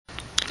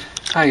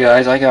Hi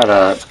guys, I got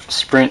a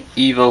Sprint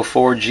EVO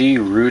 4G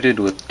rooted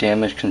with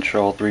damage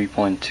control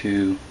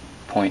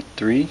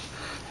 3.2.3. It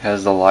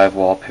has the live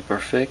wallpaper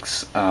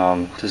fix.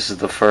 This is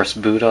the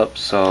first boot up,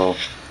 so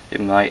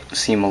it might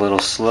seem a little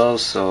slow,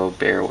 so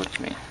bear with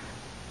me.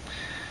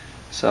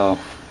 So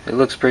it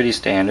looks pretty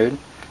standard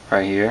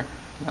right here.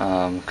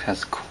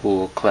 Has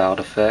cool cloud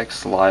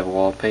effects, live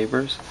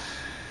wallpapers.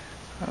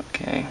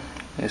 Okay,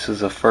 this is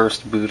the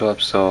first boot up,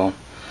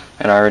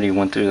 and I already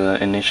went through the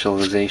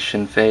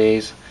initialization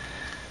phase.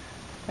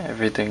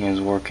 Everything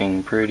is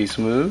working pretty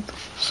smooth.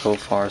 So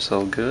far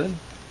so good.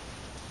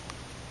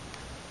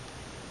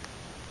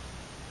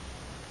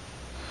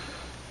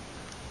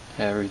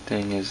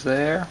 Everything is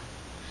there.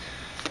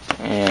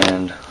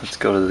 And let's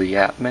go to the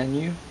app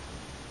menu.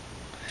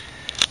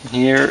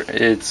 Here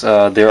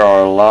there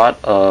are a lot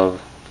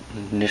of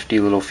nifty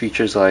little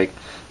features like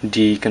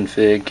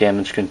deconfig,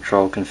 damage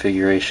control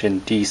configuration,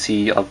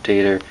 DC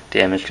updater,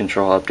 damage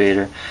control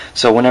updater.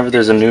 So whenever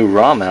there's a new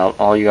ROM out,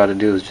 all you got to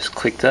do is just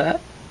click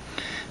that,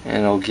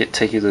 and it'll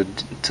take you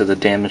to the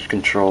damage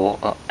control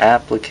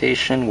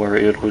application, where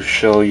it will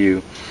show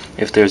you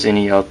if there's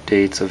any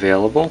updates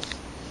available.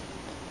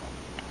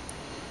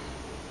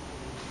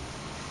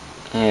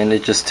 And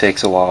it just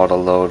takes a while to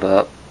load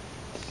up.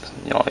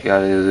 All you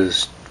gotta do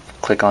is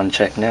click on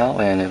check now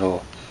and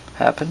it'll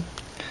happen.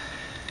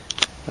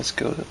 Let's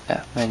go to the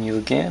app menu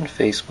again.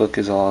 Facebook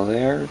is all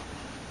there.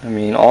 I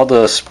mean, all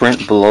the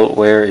Sprint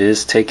bloatware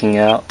is taken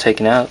out.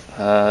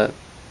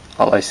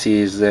 All I see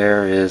is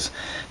there is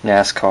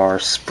NASCAR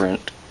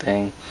Sprint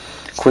thing.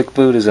 Quick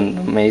Boot is an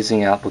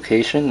amazing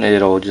application.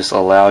 It'll just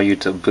allow you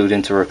to boot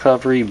into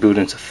recovery, boot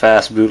into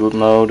fast boot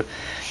mode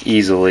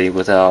easily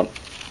without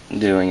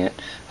doing it.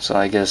 So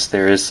I guess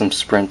there is some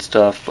Sprint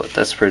stuff, but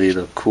that's pretty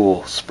the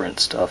cool Sprint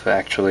stuff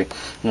actually.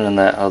 None of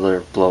that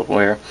other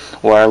bloatware.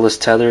 Wireless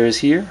tether is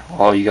here.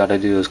 All you gotta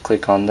do is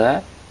click on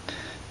that.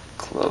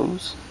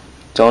 Close.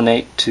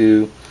 Donate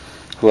to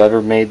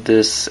whoever made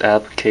this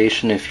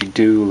application. If you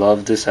do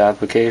love this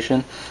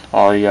application,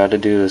 all you gotta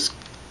do is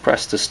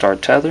press to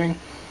start tethering.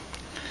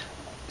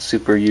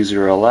 Super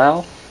user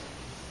allow.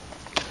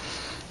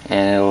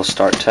 And it will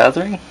start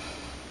tethering.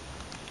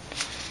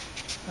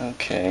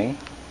 Okay.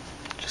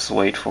 Just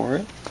wait for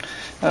it.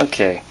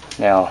 Okay,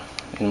 now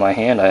in my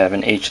hand I have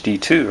an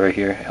HD2 right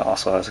here. It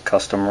also has a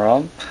custom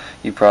ROM.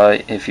 You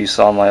probably, if you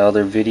saw my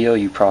other video,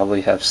 you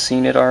probably have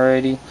seen it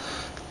already.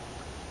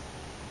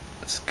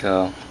 Let's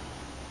go.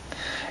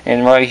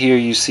 And right here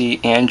you see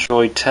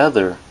Android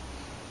tether.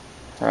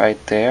 Right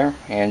there,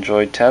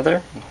 Android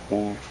tether.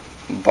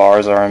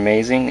 Bars are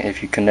amazing.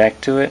 If you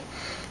connect to it,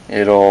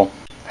 it'll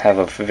have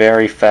a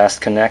very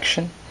fast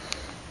connection.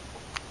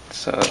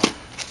 So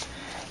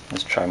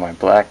let's try my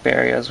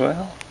BlackBerry as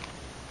well,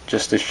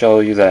 just to show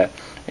you that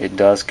it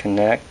does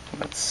connect.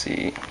 Let's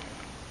see.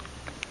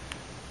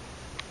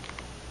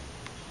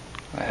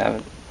 I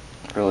haven't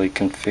really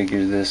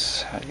configured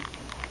this,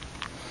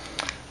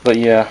 but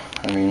yeah,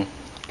 I mean,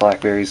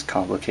 BlackBerry's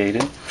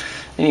complicated.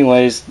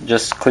 Anyways,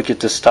 just click it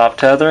to stop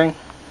tethering.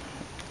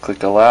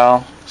 Click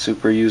allow.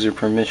 Super user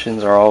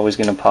permissions are always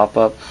going to pop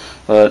up,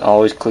 but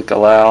always click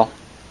allow.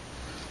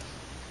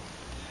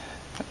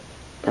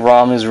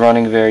 ROM is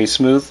running very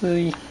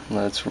smoothly.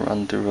 Let's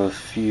run through a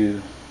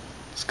few.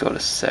 Let's go to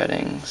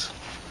settings.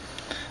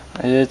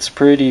 It's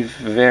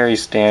very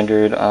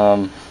standard.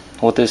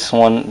 What this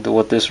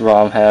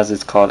ROM has,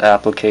 it's called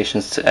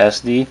applications to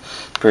SD.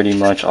 Pretty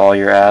much all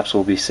your apps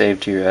will be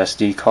saved to your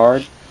SD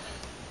card.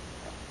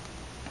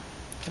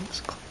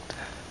 Let's click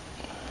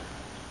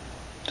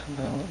that.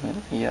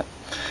 Development, yeah.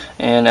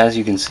 And as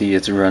you can see,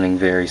 it's running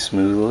very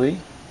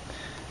smoothly.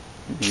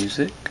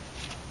 Music.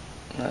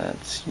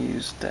 Let's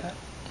use that.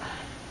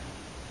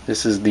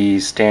 This is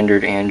the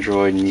standard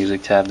Android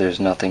music tab.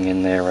 There's nothing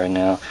in there right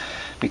now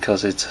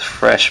because it's a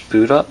fresh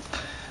boot up.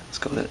 Let's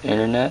go to the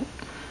internet.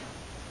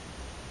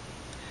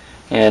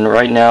 And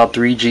right now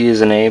 3G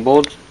is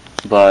enabled,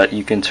 but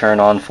you can turn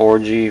on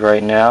 4G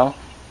right now.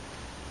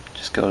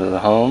 Just go to the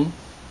home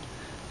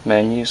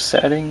menu,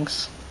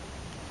 settings,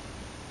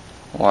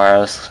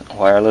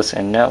 wireless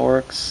and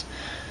networks.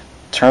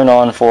 Turn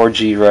on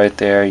 4G right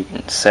there. You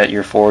can set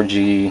your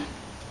 4G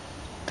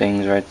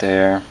things right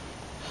there.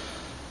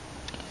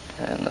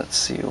 And let's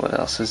see what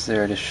else is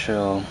there to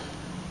show.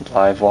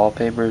 Live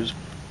wallpapers.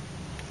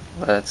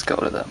 Let's go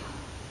to them.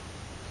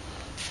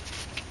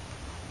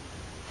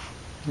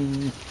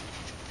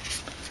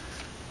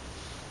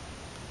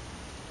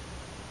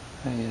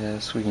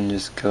 Yes, we can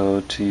just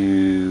go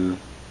to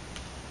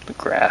the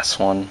grass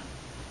one.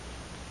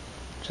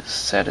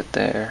 Just set it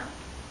there.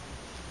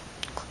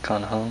 Click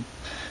on home.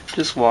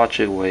 Just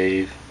watch it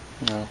wave.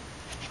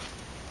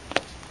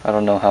 I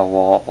don't know how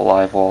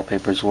live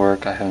wallpapers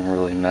work. I haven't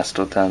really messed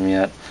with them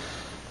yet.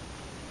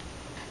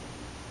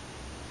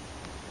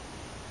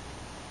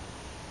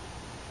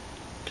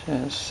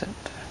 Just set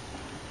that.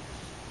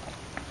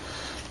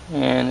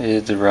 And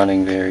it's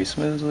running very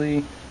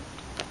smoothly.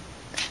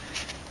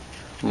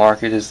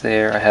 Market is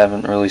there. I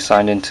haven't really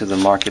signed into the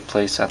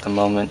marketplace at the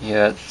moment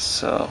yet,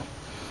 so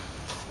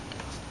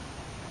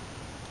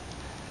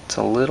It's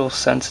a little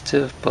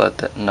sensitive,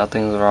 but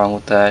nothing's wrong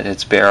with that.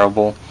 It's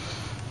bearable.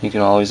 You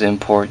can always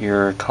import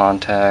your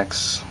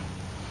contacts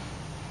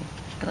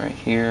right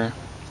here.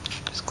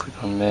 Just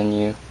click on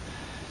menu,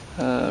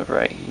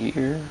 right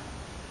here,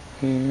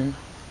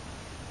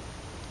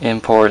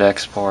 import,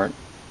 export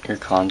your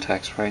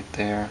contacts right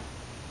there.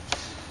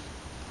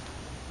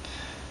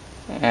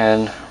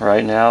 And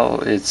right now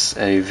it's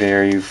a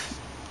very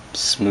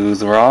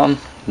smooth ROM,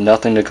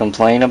 nothing to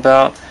complain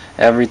about.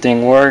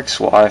 Everything works,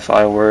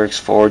 Wi-Fi works,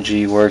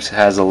 4G works. It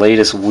has the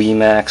latest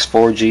WiMAX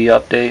 4G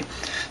update,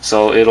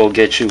 so it'll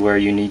get you where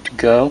you need to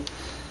go.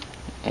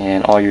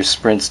 And all your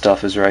Sprint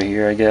stuff is right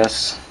here, I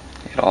guess.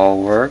 It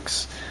all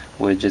works.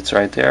 Widgets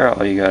right there.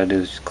 All you gotta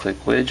do is click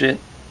widget.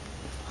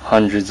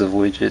 Hundreds of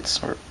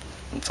widgets, or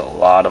it's a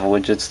lot of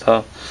widgets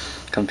though,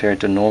 compared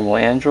to normal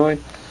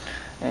Android.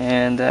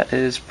 And that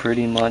is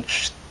pretty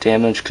much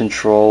Damage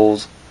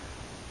Control's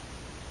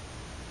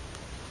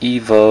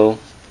EVO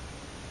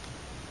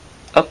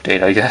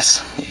update, I guess.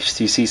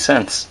 HTC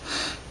Sense.